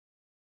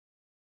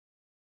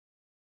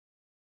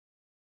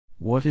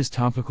What is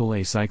topical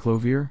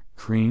acyclovir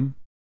cream?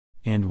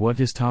 And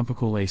what is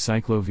topical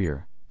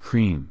acyclovir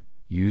cream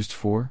used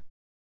for?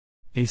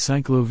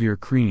 Acyclovir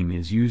cream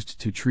is used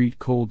to treat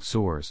cold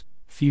sores,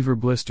 fever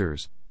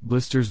blisters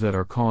that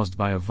are caused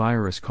by a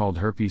virus called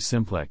herpes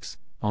simplex,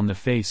 on the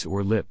face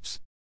or lips.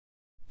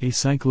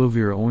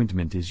 Acyclovir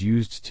ointment is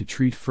used to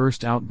treat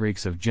first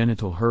outbreaks of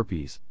genital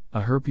herpes, a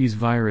herpes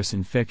virus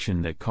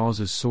infection that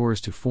causes sores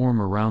to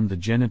form around the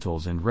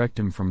genitals and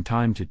rectum from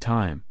time to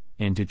time,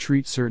 and to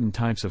treat certain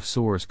types of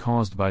sores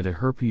caused by the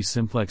herpes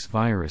simplex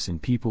virus in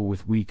people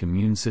with weak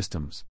immune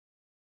systems.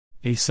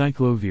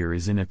 Acyclovir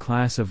is in a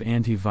class of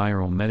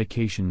antiviral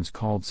medications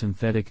called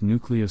synthetic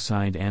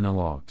nucleoside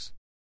analogues.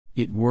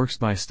 It works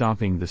by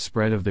stopping the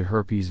spread of the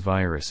herpes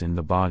virus in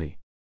the body.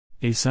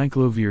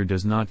 Acyclovir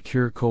does not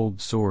cure cold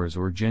sores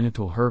or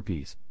genital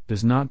herpes,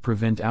 does not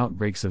prevent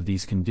outbreaks of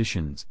these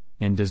conditions,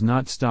 and does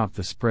not stop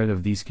the spread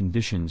of these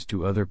conditions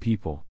to other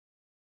people.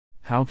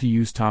 How to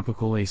use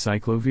topical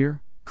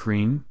acyclovir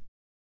cream?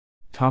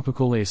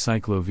 Topical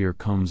acyclovir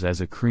comes as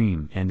a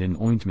cream and an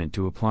ointment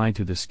to apply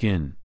to the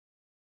skin.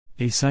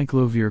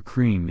 Acyclovir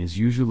cream is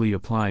usually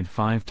applied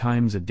 5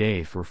 times a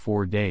day for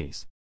 4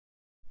 days.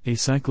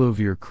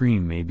 Acyclovir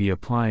cream may be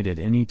applied at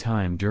any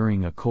time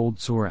during a cold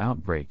sore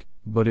outbreak,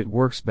 but it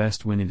works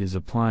best when it is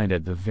applied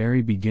at the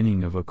very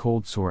beginning of a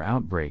cold sore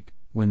outbreak,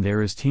 when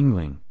there is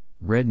tingling,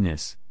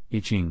 redness,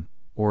 itching,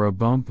 or a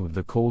bump of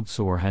the cold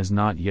sore has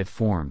not yet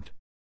formed.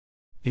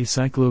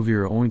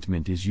 Acyclovir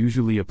ointment is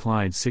usually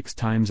applied 6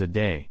 times a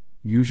day,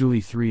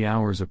 usually 3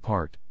 hours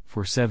apart,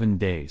 for 7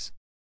 days.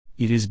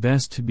 It is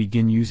best to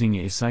begin using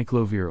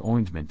acyclovir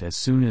ointment as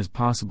soon as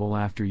possible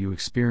after you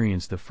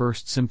experience the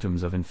first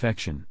symptoms of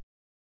infection.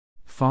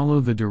 Follow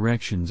the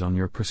directions on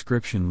your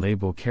prescription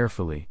label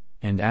carefully,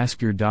 and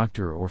ask your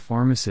doctor or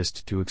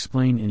pharmacist to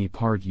explain any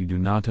part you do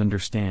not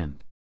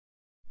understand.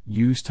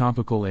 Use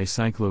topical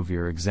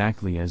acyclovir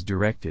exactly as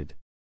directed.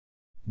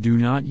 Do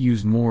not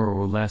use more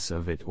or less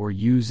of it or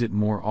use it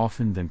more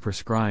often than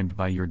prescribed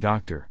by your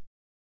doctor.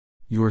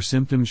 Your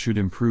symptoms should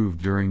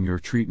improve during your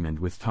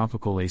treatment with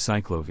topical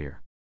acyclovir.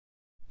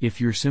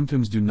 If your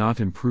symptoms do not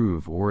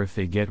improve or if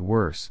they get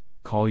worse,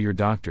 call your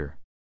doctor.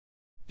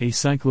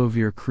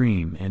 Acyclovir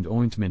cream and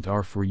ointment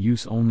are for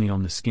use only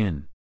on the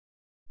skin.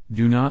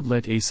 Do not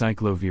let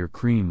acyclovir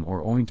cream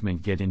or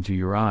ointment get into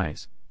your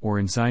eyes, or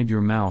inside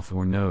your mouth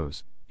or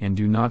nose, and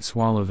do not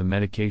swallow the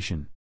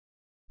medication.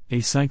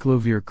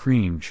 Acyclovir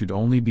cream should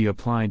only be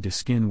applied to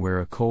skin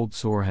where a cold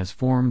sore has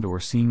formed or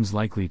seems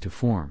likely to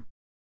form.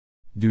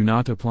 Do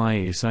not apply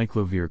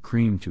acyclovir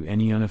cream to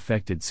any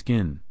unaffected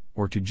skin,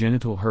 or to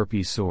genital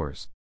herpes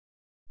sores.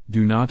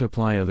 Do not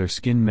apply other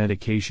skin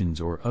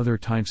medications or other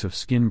types of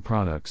skin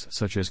products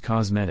such as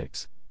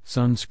cosmetics,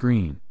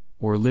 sunscreen,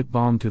 or lip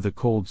balm to the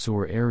cold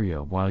sore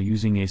area while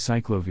using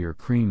acyclovir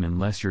cream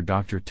unless your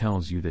doctor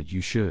tells you that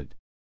you should.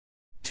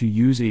 To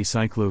use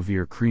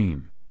acyclovir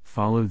cream,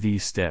 follow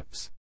these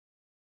steps.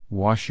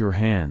 Wash your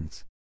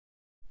hands.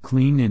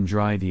 Clean and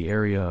dry the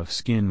area of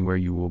skin where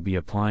you will be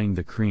applying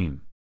the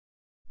cream.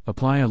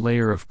 Apply a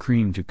layer of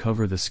cream to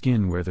cover the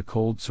skin where the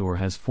cold sore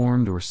has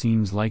formed or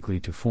seems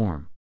likely to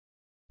form.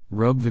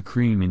 Rub the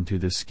cream into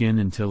the skin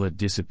until it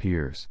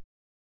disappears.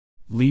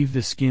 Leave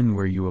the skin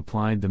where you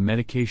applied the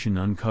medication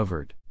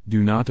uncovered.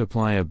 Do not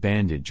apply a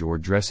bandage or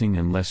dressing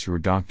unless your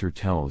doctor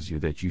tells you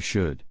that you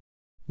should.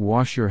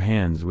 Wash your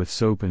hands with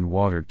soap and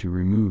water to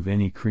remove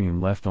any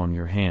cream left on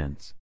your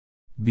hands.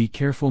 Be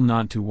careful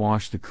not to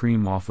wash the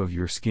cream off of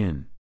your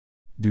skin.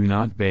 Do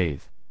not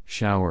bathe,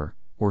 shower,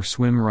 or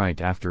swim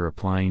right after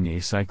applying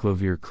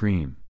acyclovir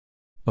cream.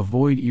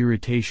 Avoid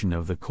irritation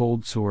of the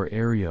cold sore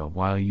area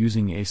while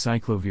using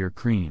acyclovir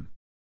cream.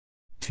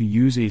 To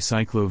use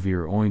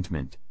acyclovir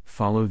ointment,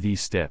 follow these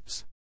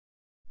steps.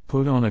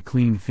 Put on a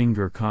clean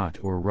finger cot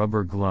or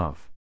rubber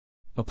glove.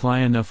 Apply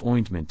enough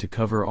ointment to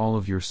cover all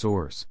of your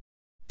sores.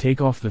 Take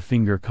off the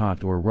finger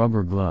cot or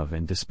rubber glove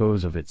and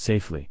dispose of it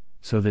safely,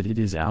 so that it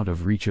is out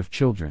of reach of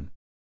children.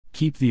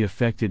 Keep the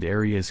affected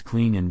areas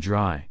clean and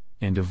dry,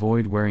 and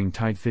avoid wearing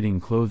tight-fitting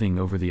clothing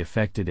over the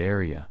affected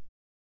area.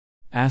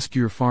 Ask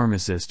your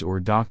pharmacist or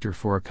doctor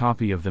for a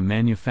copy of the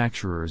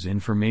manufacturer's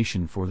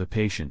information for the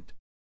patient.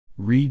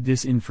 Read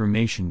this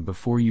information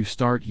before you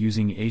start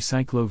using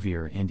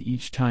acyclovir and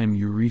each time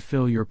you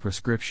refill your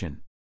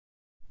prescription.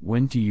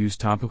 When to use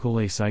topical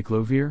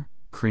acyclovir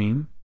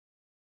cream?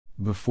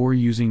 Before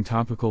using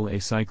topical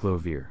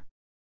acyclovir,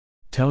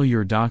 tell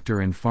your doctor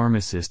and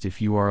pharmacist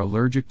if you are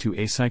allergic to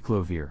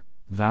acyclovir,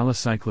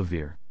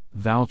 valacyclovir,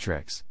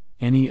 Valtrex,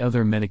 any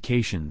other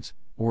medications,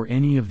 or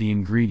any of the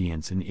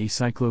ingredients in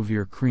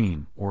acyclovir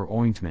cream or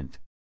ointment.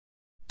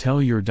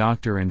 Tell your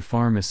doctor and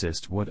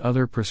pharmacist what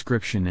other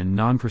prescription and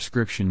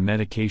non-prescription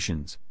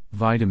medications,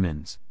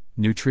 vitamins,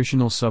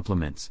 nutritional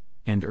supplements,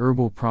 and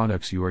herbal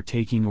products you are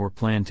taking or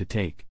plan to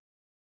take.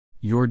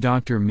 Your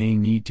doctor may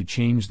need to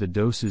change the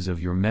doses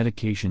of your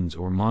medications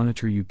or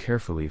monitor you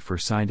carefully for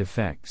side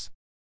effects.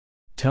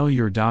 Tell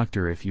your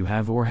doctor if you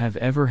have or have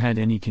ever had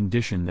any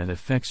condition that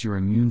affects your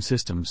immune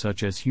system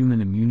such as human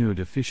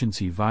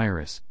immunodeficiency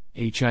virus,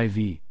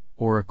 HIV,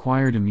 or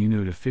acquired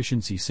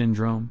immunodeficiency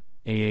syndrome,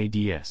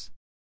 AADS.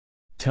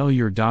 Tell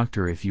your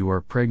doctor if you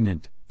are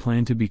pregnant,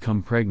 plan to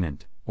become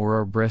pregnant, or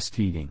are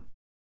breastfeeding.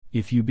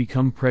 If you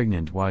become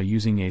pregnant while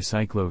using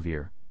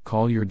acyclovir,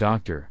 call your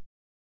doctor.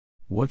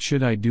 What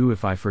should I do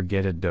if I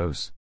forget a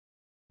dose?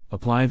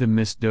 Apply the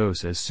missed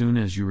dose as soon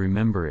as you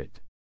remember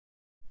it.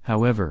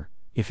 However,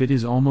 if it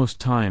is almost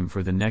time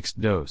for the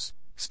next dose,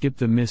 skip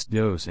the missed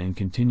dose and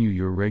continue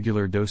your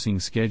regular dosing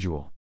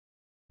schedule.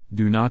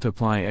 Do not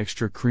apply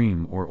extra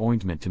cream or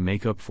ointment to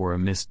make up for a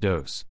missed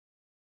dose.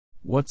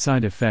 What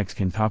side effects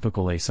can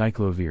topical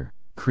acyclovir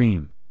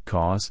cream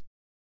cause?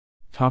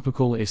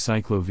 Topical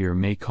acyclovir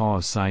may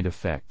cause side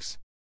effects.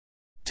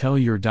 Tell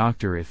your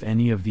doctor if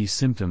any of these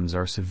symptoms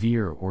are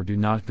severe or do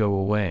not go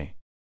away.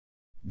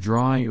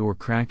 Dry or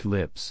cracked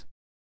lips,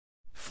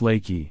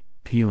 flaky,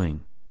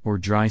 peeling, or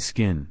dry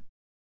skin,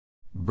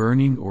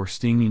 burning or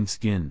stinging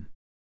skin,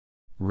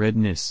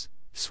 redness,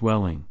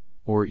 swelling,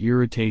 or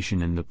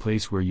irritation in the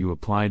place where you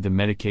applied the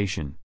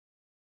medication.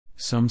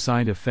 Some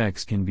side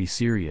effects can be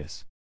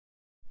serious.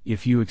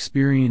 If you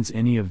experience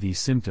any of these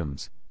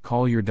symptoms,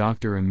 call your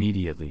doctor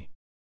immediately.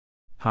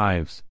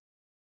 Hives,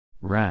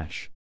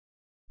 rash,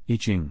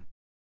 itching,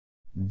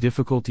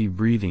 difficulty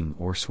breathing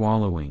or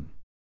swallowing,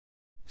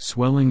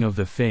 swelling of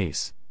the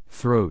face,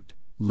 throat,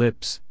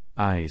 lips,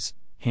 eyes,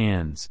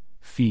 hands,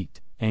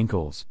 feet,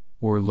 ankles,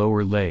 or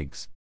lower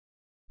legs,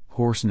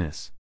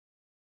 hoarseness.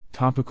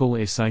 Topical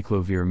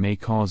acyclovir may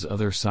cause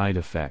other side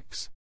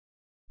effects.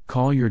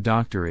 Call your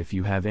doctor if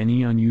you have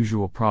any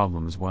unusual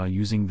problems while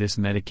using this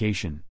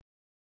medication.